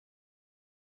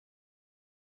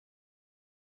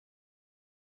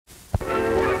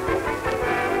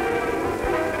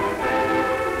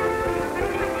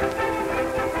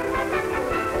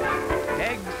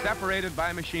operated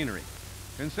by machinery.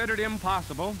 Considered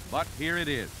impossible, but here it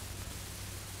is.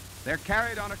 They're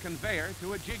carried on a conveyor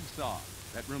to a jig-saw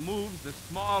that removes the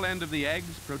small end of the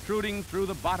eggs protruding through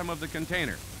the bottom of the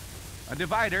container. A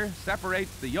divider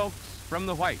separates the yolks from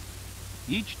the whites,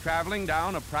 each traveling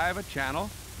down a private channel,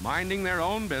 minding their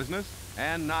own business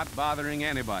and not bothering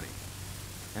anybody.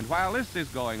 And while this is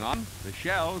going on, the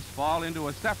shells fall into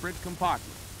a separate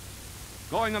compartment.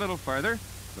 Going a little further,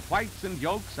 the whites and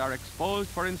yolks are exposed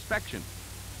for inspection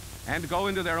and go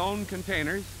into their own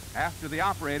containers after the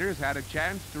operators had a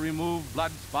chance to remove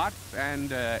blood spots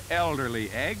and elderly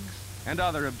eggs and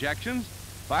other objections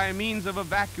by means of a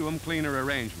vacuum cleaner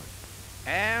arrangement.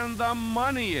 And the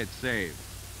money it saves.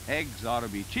 Eggs ought to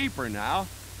be cheaper now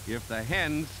if the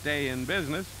hens stay in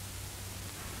business.